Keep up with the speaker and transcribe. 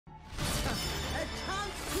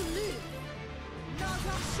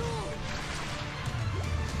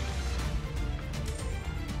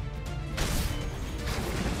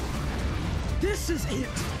This is it!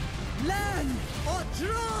 Land or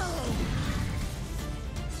drown!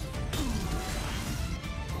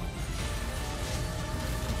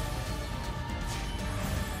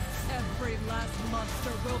 Every last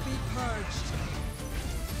monster will be purged.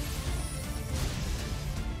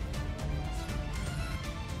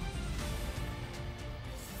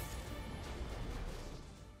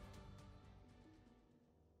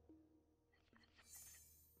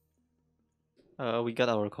 We got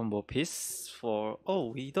our combo piece for...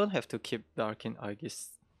 Oh, we don't have to keep Darkin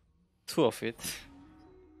Aegis. 2 of it.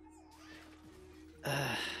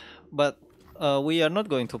 But we are not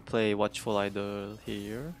going to play Watchful Idol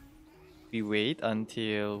here. We wait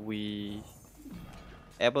until we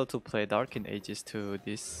able to play Darkin Aegis to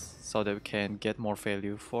this so that we can get more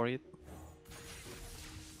value for it.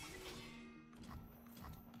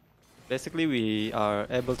 Basically we are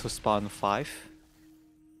able to spawn 5.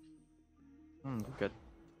 We got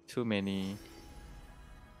too many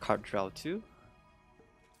card draw too,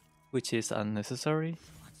 which is unnecessary.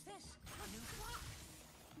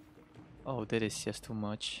 Oh, that is just too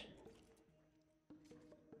much.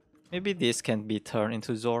 Maybe this can be turned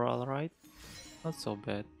into Joraal, right? Not so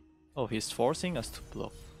bad. Oh, he's forcing us to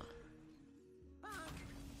block.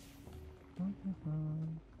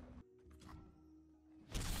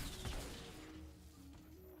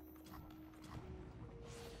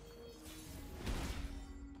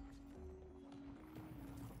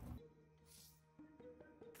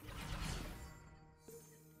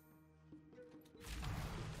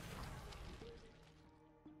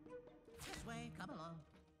 Come along.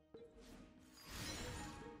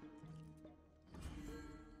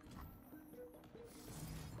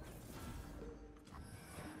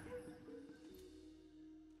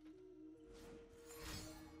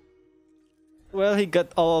 Well, he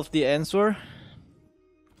got all of the answer.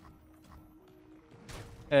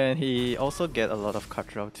 And he also get a lot of card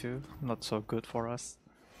draw too. Not so good for us.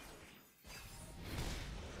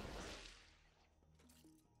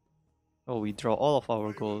 Oh, we draw all of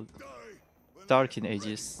our gold. Darkin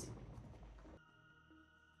Aegis.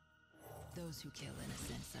 Those who kill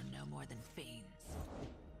innocents are no more than fiends.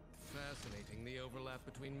 Fascinating, the overlap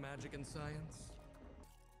between magic and science.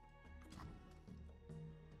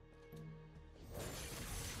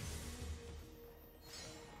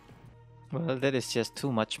 Well, that is just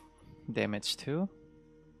too much damage too.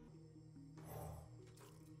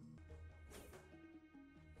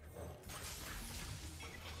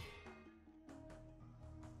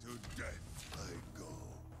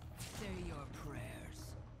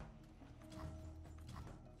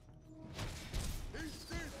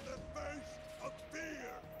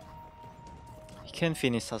 Can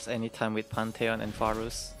finish us anytime with Pantheon and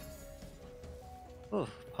Varus. Oh,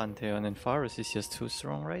 Pantheon and Varus is just too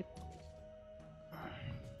strong, right?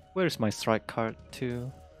 Where's my strike card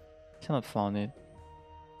too? Cannot find it.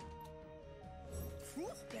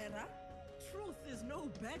 Truth, Terra. Truth is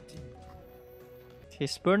no betting.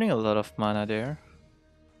 He's burning a lot of mana there.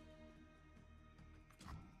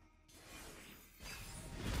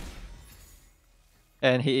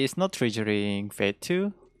 And he is not triggering Fate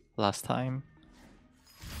 2 last time.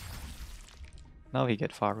 Now he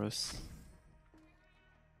get Varus.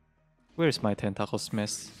 Where's my Tentacle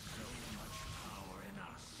Smash?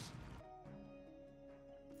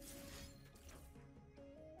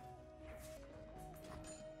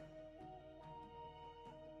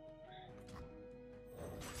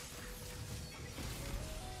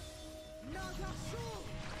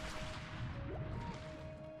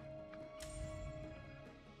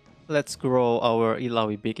 Let's grow our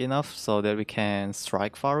Illaoi big enough so that we can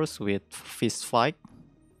strike Varus with Fist Fight.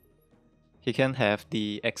 He can have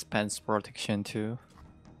the Expanse protection too.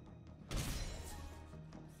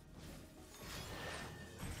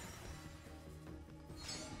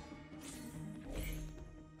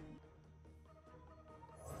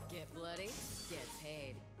 Get bloody, get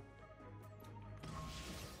paid.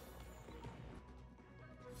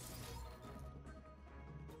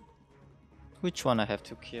 Which one I have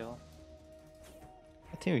to kill?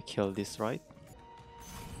 I think we kill this, right?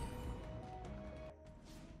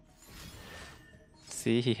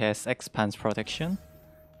 See, he has Expanse protection.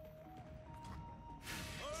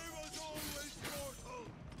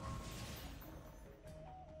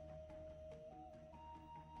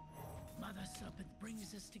 Mother Serpent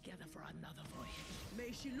brings us together for another voyage.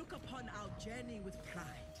 May she look upon our journey with pride,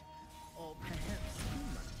 or perhaps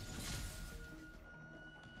humor.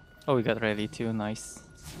 Oh, we got rally too, nice.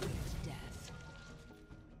 Death.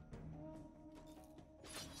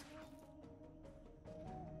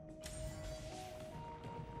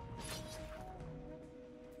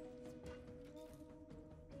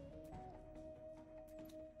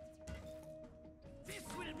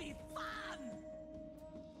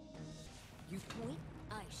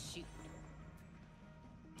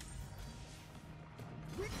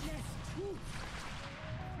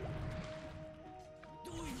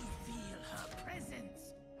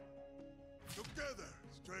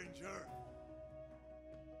 stranger.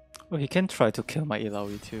 Oh, he can try to kill my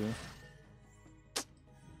Illaoi too.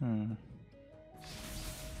 Hmm.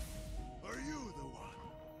 Are you the one?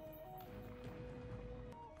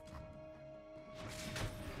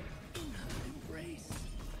 Embrace.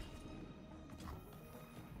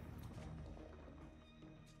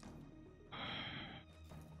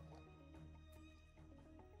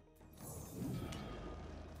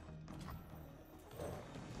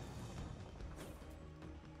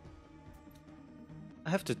 I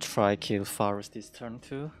have to try kill Varus this turn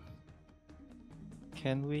too.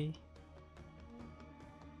 Can we?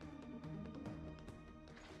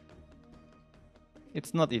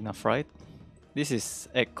 It's not enough, right? This is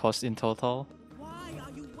 8 cost in total. Why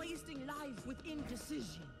are you wasting life with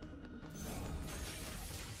indecision?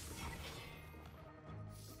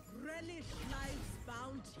 Relish life's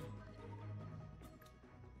bounty.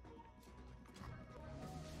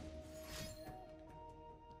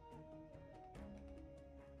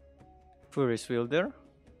 Furious Wielder.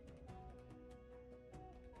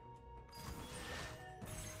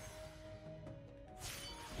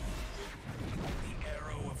 The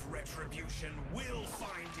arrow of retribution will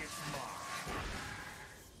find its mark.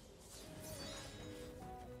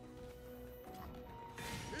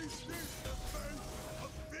 Is this the sense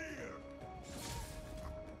of fear?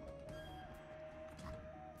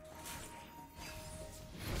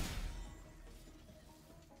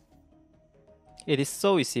 It is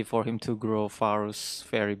so easy for him to grow Varus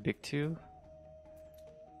very big too.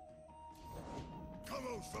 Come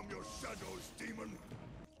out from your shadows, demon.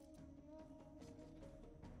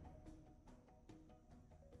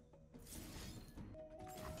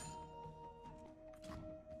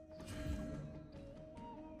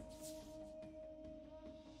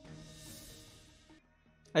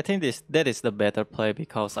 I think that is the better play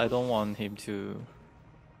because I don't want him to.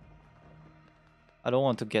 I don't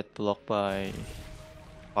want to get blocked by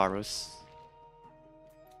Varus.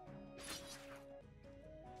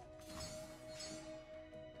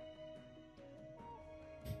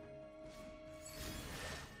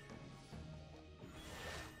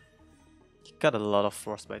 He got a lot of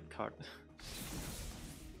frostbite card.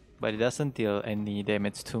 But it doesn't deal any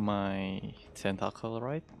damage to my tentacle,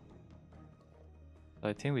 right? So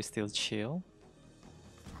I think we still chill.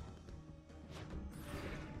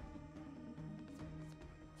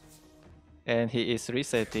 And he is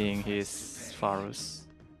resetting his Varus.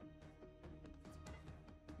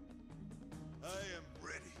 I am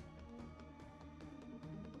ready.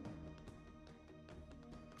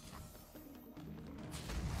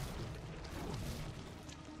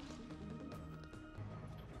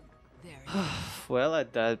 There you go. Well, I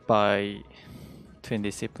died by Twin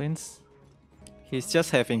Disciplines. He's just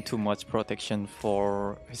having too much protection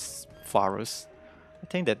for his Varus. I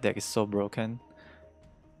think that deck is so broken.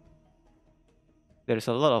 There's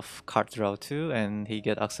a lot of card draw too, and he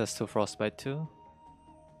get access to Frostbite too.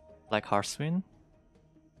 Like Hearthwind.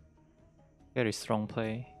 Very strong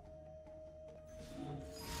play.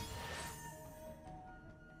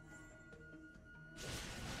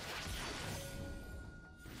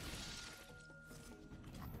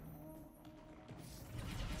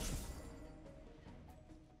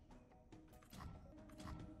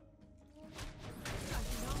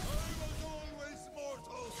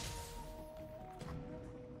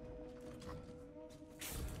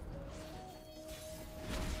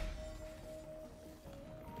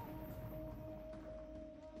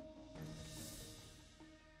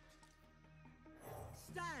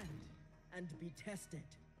 Stand and be tested.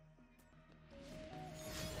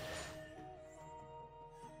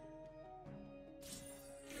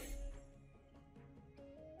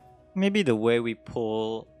 Maybe the way we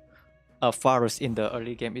pull a Varus in the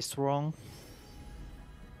early game is wrong.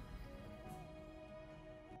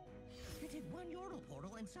 You did one Yordle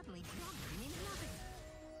portal and suddenly geography means nothing.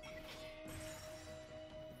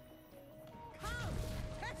 Come,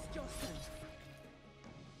 test yourself.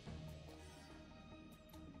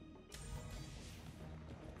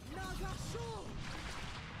 Nagasho!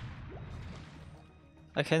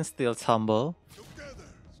 I can still tumble Together,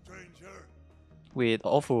 stranger. with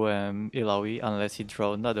Overwhelm Illaoi unless he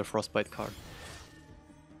draw another Frostbite card.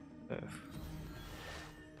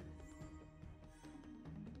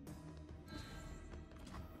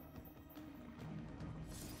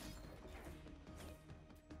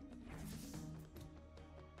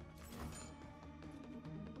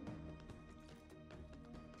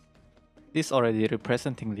 This already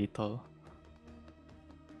representing lethal.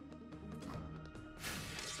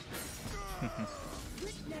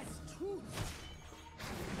 Witness truth.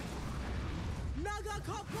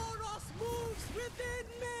 Nagakabouros moves within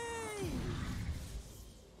me.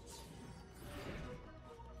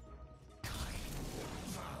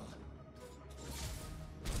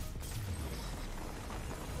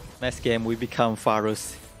 Next game we become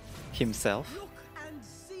Varus himself. Look and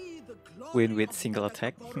see the glory Win with of single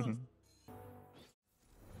attack. Nagakabouros.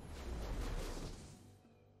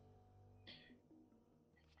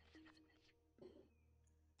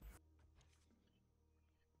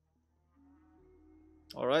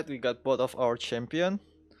 Alright, we got both of our champion.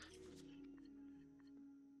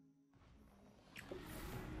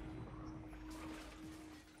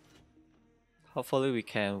 Hopefully we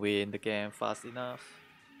can win the game fast enough.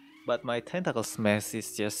 But my Tentacle Smash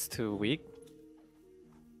is just too weak.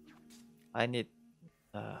 I need...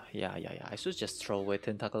 yeah. I should just throw away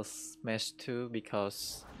Tentacle Smash too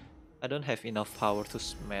because I don't have enough power to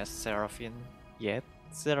smash Seraphine yet.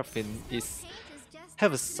 Seraphine is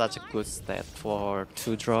have such a good stat for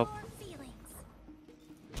 2-drop.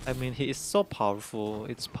 I mean, he is so powerful.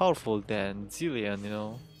 It's powerful than Zillion, you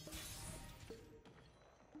know.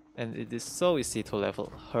 And it is so easy to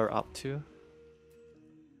level her up too.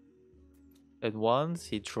 And once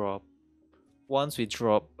we drop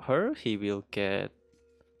her, he will get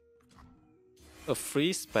a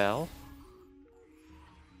free spell.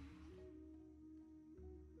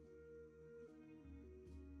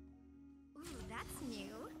 Ooh, that's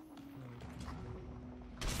new.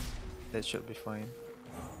 That should be fine.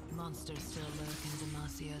 Monsters still lurk in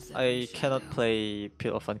Demacia's I every cannot shadow. play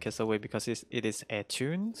Piltovan Castaway because it is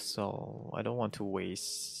attuned, so I don't want to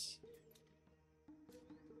waste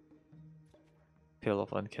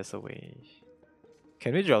Piltovan Castaway.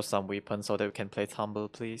 Can we draw some weapons so that we can play Tumble,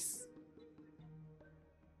 please?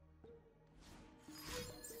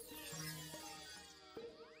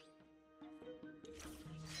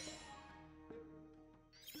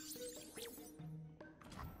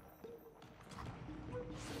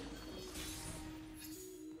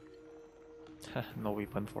 No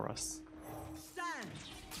weapon for us. Stand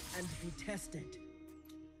and be tested.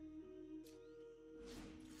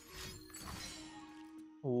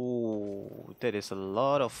 Ooh, that is a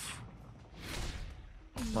lot of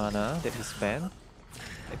mana that he spent.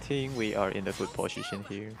 I think we are in a good position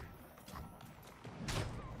here.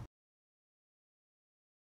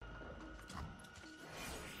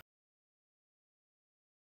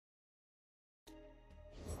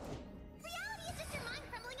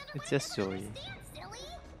 It's just Zoe.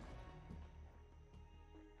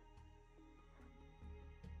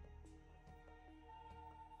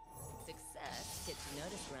 Success gets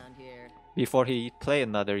noticed around here. Before he play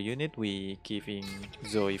another unit, we giving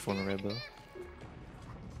Zoe vulnerable.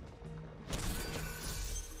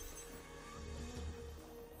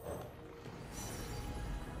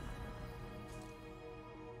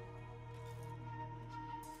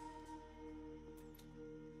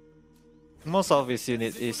 Most of his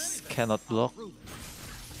unit is cannot block.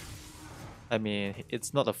 I mean,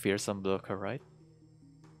 it's not a fearsome blocker, right?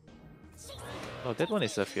 Oh, that one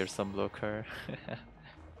is a fearsome blocker.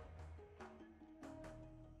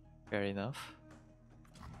 Fair enough.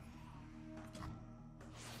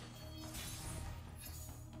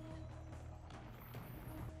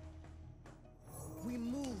 We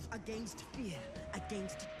move against fear,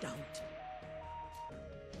 against doubt.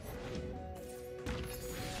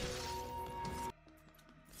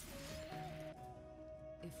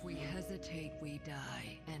 If we hesitate, we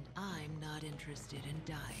die, and I'm not interested in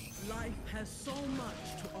dying. Life has so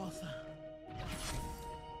much to offer.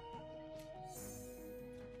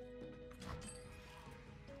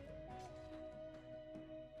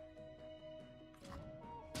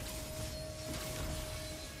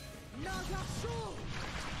 Nagakabouros!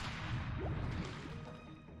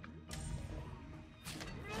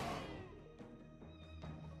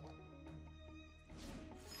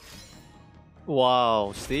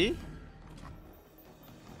 Wow, see?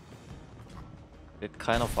 That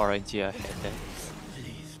kind of RNG I had there.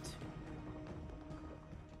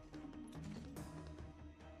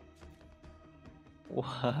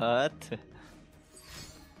 What?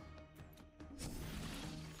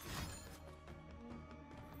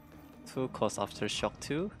 Two cost aftershock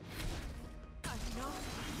too?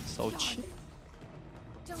 So cheap.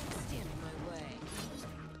 Don't stand in my way.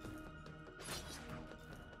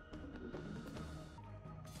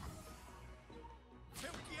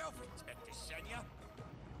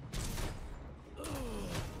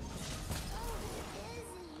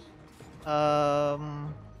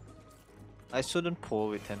 I shouldn't pull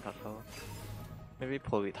with Tentacle. Maybe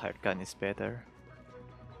pull with Hired Gun is better.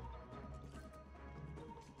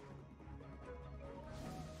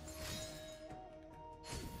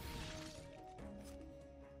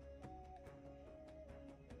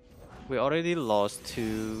 We already lost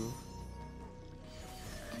to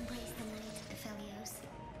Embrace the night, Aphelios.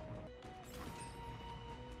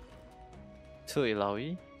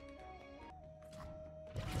 Illaoi.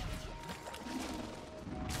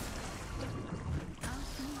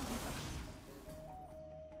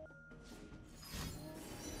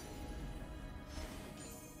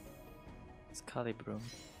 Excalibur.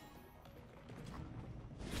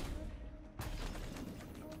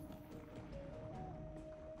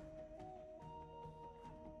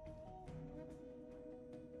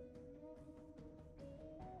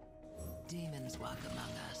 Demons walk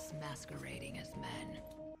among us, masquerading as men.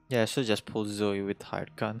 Yeah, I should just pull Zoe with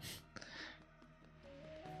hired gun.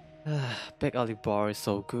 Back alley bar is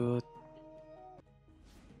so good.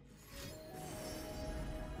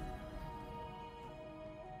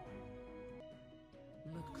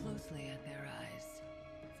 Look closely at their eyes,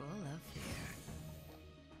 full of fear.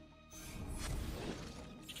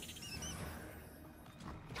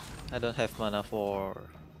 I don't have mana for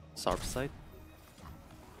Sharp Sight.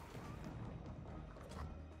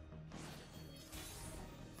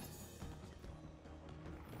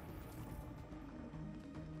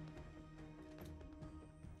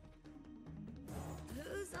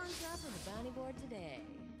 Who's on top of the bounty board today?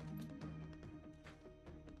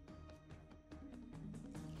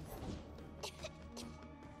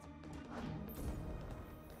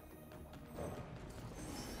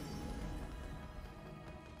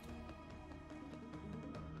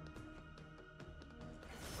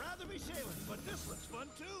 Rather be sailing, but this looks fun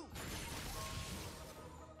too.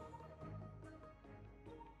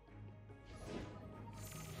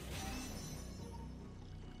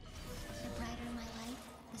 The brighter my light,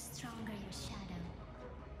 the stronger your shadow.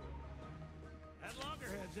 At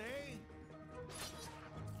loggerheads, eh?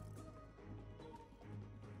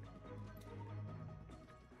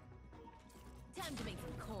 Time to make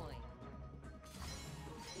some coin.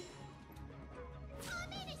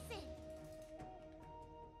 I'm innocent!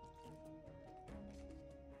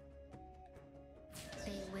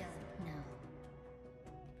 They will know.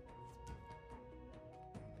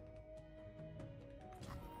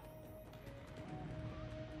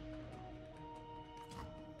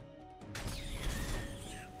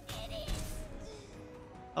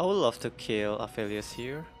 I would love to kill Aphelios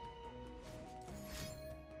here.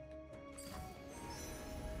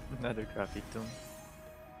 Another Gravitum.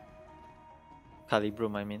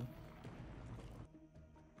 Calibrum, I mean.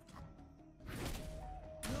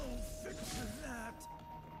 No fixing that.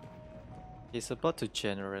 He's about to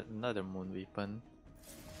generate another moon weapon.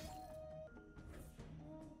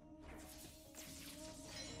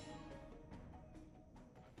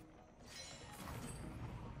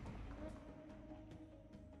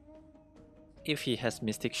 If he has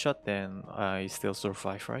Mystic Shot, then I still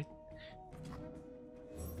survive, right?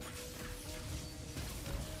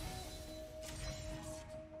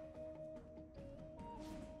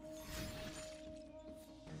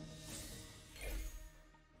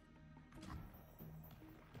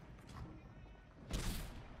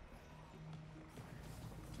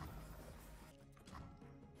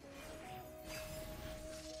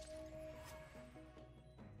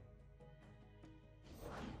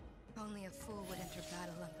 Only a fool would enter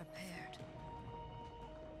battle unprepared.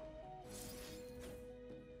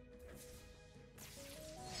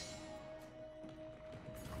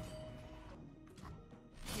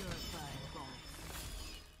 Purified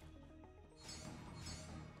bones.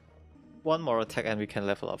 One more attack and we can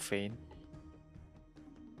level up Vayne.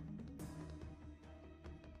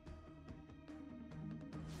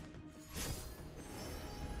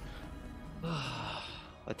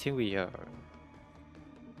 I think we are.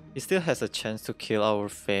 He still has a chance to kill our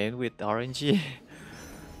Vayne with RNG.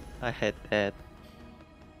 I had that.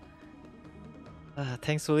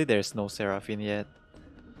 Thankfully there's no Seraphine yet.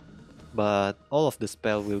 But all of the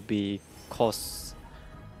spell will be cost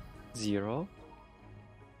 0.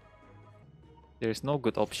 There's no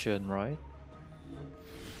good option, right?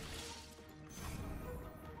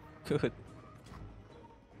 Good.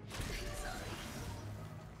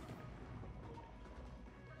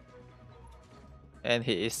 And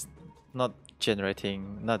he is not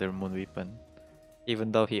generating another moon weapon,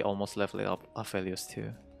 even though he almost leveled up Aphelios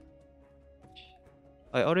too.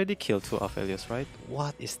 I already killed 2 Aphelios, right?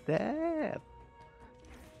 What is that?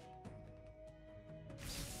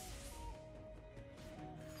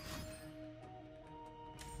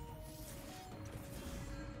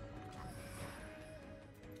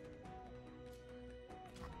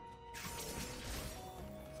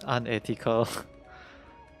 Unethical.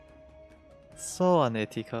 So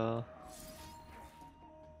unethical.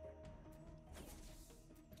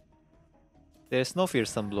 There's no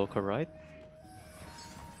fearsome blocker, right?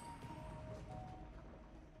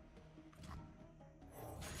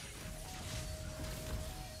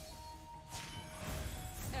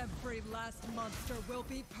 Every last monster will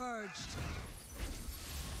be purged.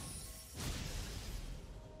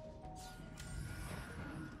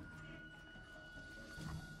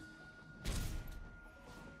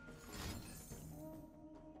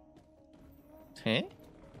 Huh?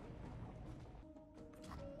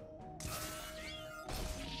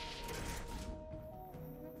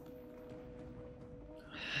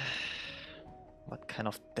 What kind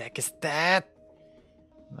of deck is that?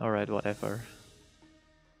 Alright, whatever.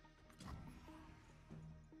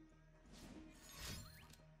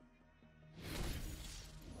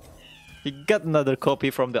 He got another copy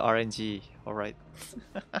from the RNG. Alright.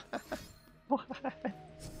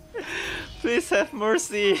 Please have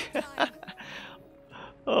mercy.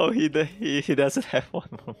 Oh, he doesn't have one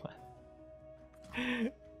more one.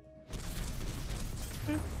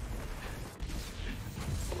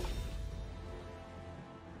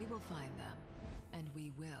 We will find them, and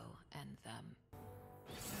we will end them.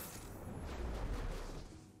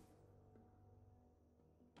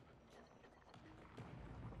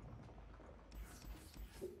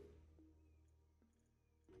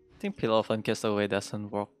 I think Piltovan Castaway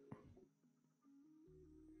doesn't work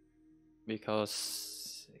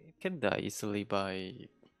because it can die easily by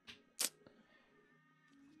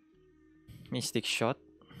Mystic Shot.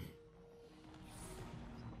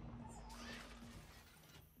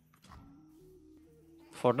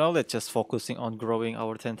 For now, let's just focusing on growing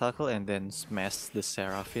our tentacle and then smash the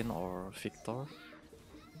Seraphine or Viktor.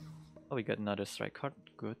 Oh, we got another strike card.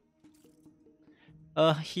 Good.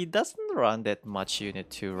 He doesn't run that much unit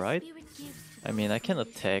too, right? I mean, I can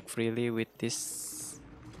attack freely with this,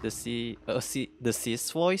 the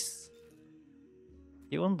Sea's Voice.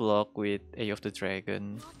 He won't block with Eye of the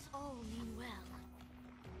Dragon. Not all mean well.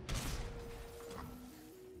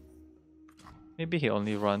 Maybe he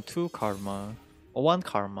only run 2 karma, or 1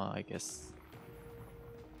 karma, I guess.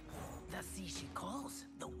 The sea she calls,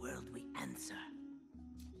 the world we answer.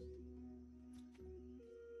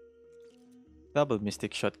 Double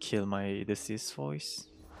Mystic Shot kill my Deceased Voice.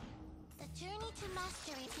 The journey to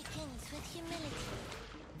mastery begins with humility.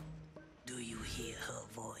 Do you hear her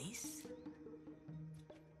voice?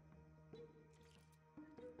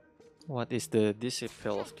 What is the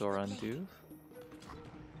Disciple of Doran do?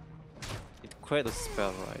 It creates a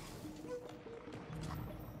spell, right?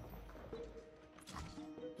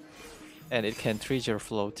 And it can trigger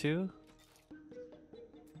flow too.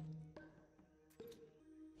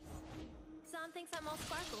 Some thinks I'm all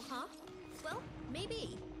sparkle, huh? Well,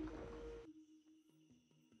 maybe.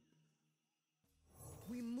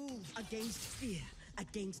 We move against fear,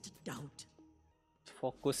 against doubt.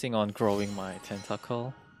 Focusing on growing my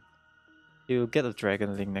tentacle. You'll get a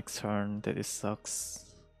Dragon Link next turn, that it sucks.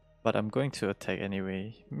 But I'm going to attack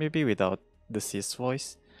anyway, maybe without the Sea's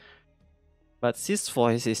Voice. But Sea's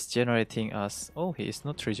Voice is generating us. Oh, he is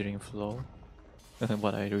not triggering flow.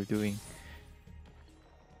 What are you doing?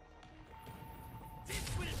 This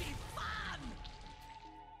will be fun!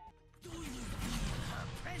 Do you feel her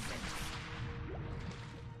presence?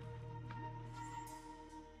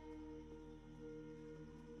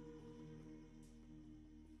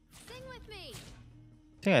 Sing with me.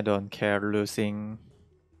 I think I don't care losing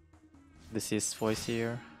the Sea's Voice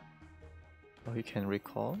here. Oh, he can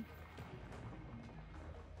recall.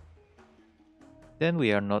 Then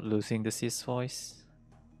we are not losing the Sea's Voice.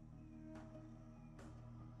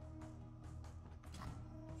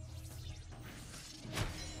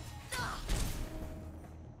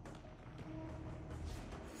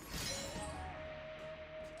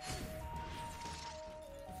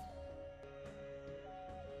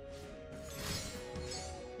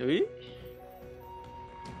 Oui?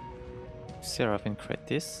 Seraphine crit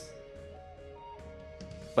this.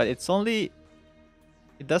 But it's only...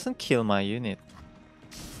 It doesn't kill my unit.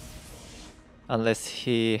 Unless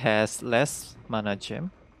he has less mana gem.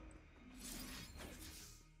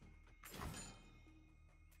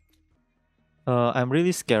 I'm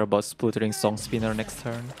really scared about sputtering Song Spinner next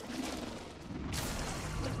turn.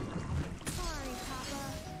 Sorry,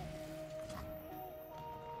 Papa.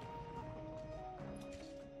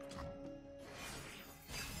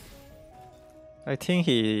 I think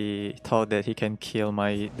he thought that he can kill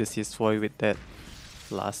my Deceased Void with that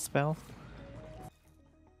last spell.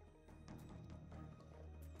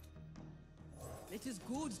 It is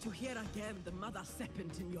good to hear again the mother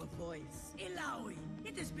serpent in your voice. Illaoi,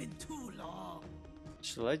 it has been too long.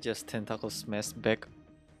 Should I just Tentacle Smash back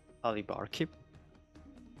Ali Barkeep?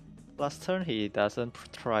 Last turn he doesn't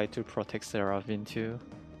try to protect Seraphine too.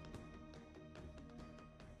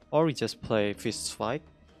 Or we just play Fist Fight.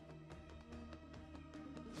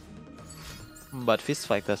 But Fist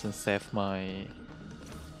Fight doesn't save my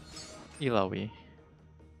Illaoi.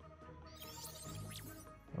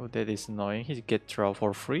 Oh, that is annoying. He get draw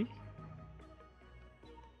for free.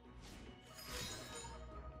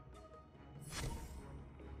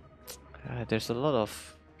 There's a lot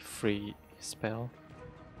of free spell.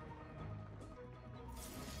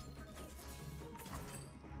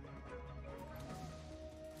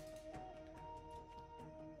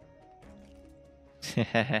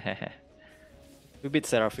 We beat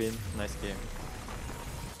Seraphine. Nice game.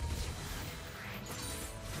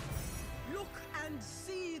 Look and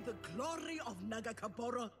see the glory of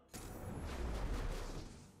Nagakabouros.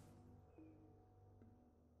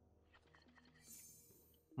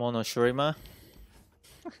 Mono Shurima.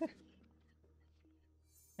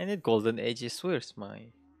 I need Golden Aegis. Where's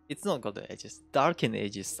my... It's not Golden Aegis. Darkin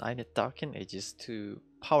Aegis. I need Darkin Aegis to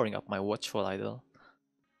powering up my Watchful Idol.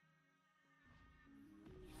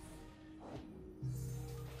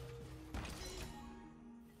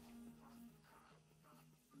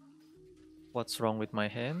 What's wrong with my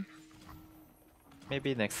hand?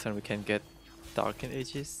 Maybe next turn we can get Darkin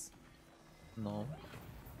Aegis? No.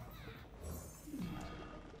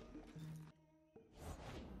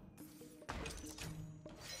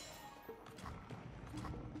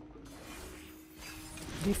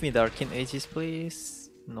 Give me Darkin Aegis, please.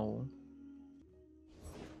 No.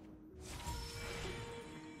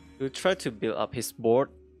 We'll try to build up his board.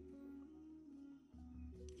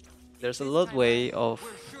 There's a lot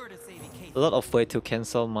of way to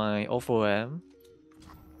cancel my overwhelm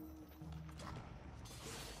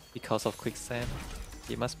because of quicksand.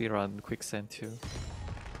 He must be run quicksand too.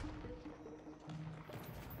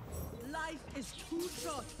 Life is too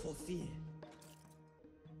short for fear.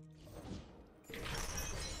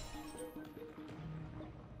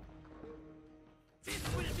 This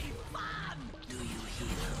will be fun! Do you hear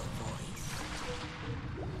her voice?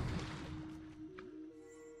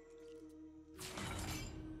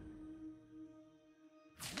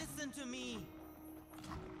 Listen to me.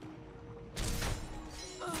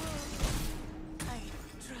 I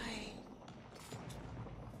try.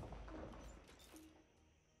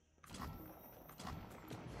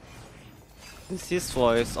 This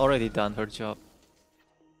voice already done her job.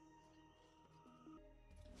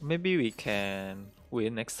 Maybe we can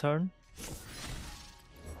win next turn.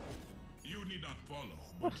 You need not follow,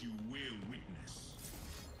 but you will witness.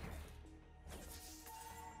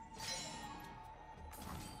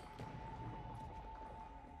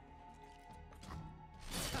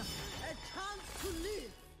 A chance to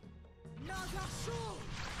live! Nagasho!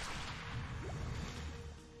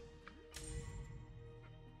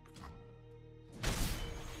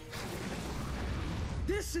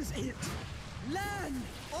 This is it! Land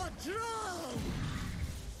or drown!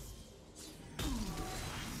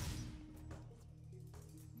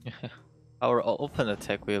 Our open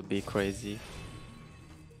attack will be crazy.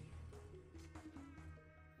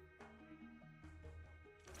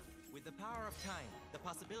 With the power of time, the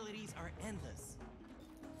possibilities are endless.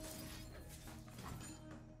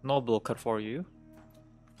 No blocker for you.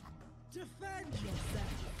 Defend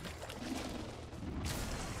yourself!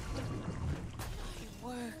 My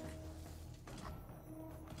work.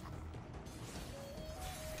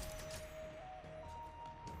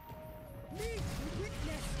 Need to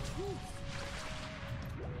witness truth.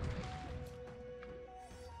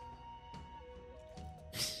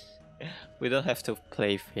 We don't have to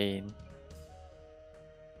play Vayne.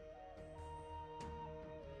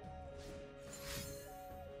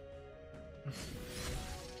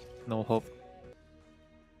 No hope.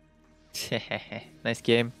 Nice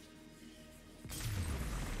game.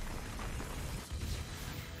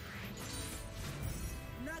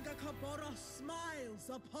 Nagakabouros smiles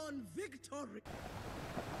upon victory.